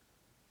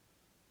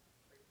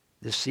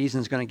 This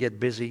season's going to get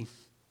busy.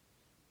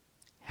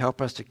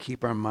 Help us to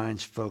keep our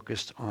minds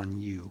focused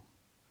on you.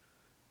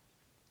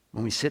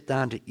 When we sit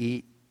down to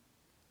eat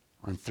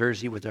on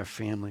Thursday with our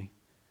family,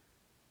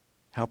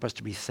 help us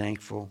to be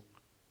thankful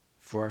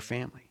for our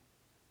family,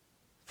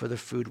 for the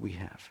food we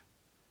have,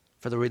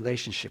 for the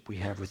relationship we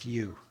have with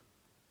you.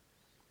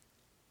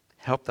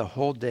 Help the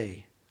whole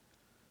day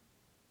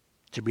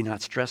to be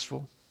not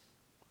stressful,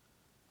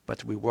 but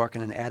to be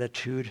walking in an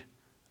attitude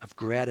of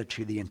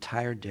gratitude the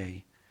entire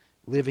day,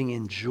 living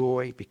in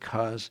joy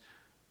because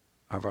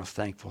of our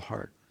thankful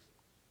heart.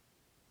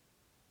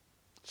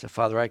 So,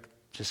 Father, I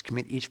just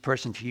commit each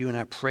person to you, and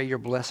I pray your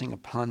blessing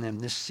upon them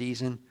this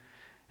season.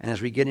 And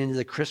as we get into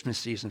the Christmas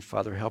season,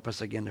 Father, help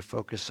us again to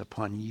focus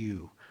upon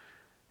you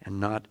and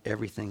not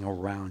everything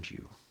around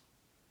you.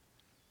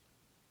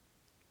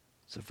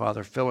 So,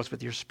 Father, fill us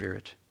with your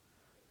Spirit.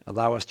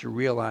 Allow us to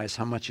realize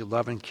how much you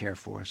love and care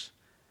for us,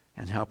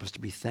 and help us to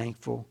be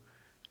thankful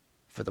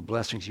for the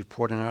blessings you've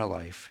poured in our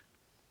life.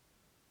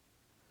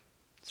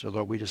 So,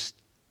 Lord, we just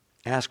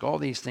ask all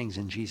these things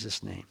in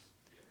Jesus' name.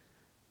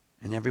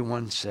 And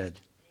everyone said,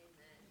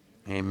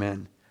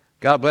 Amen.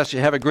 God bless you.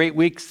 Have a great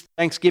week.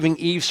 Thanksgiving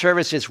Eve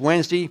service is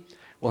Wednesday.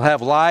 We'll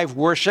have live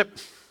worship,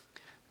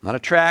 not a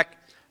track,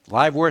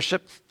 live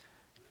worship.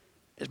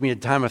 It's been a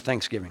time of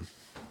Thanksgiving.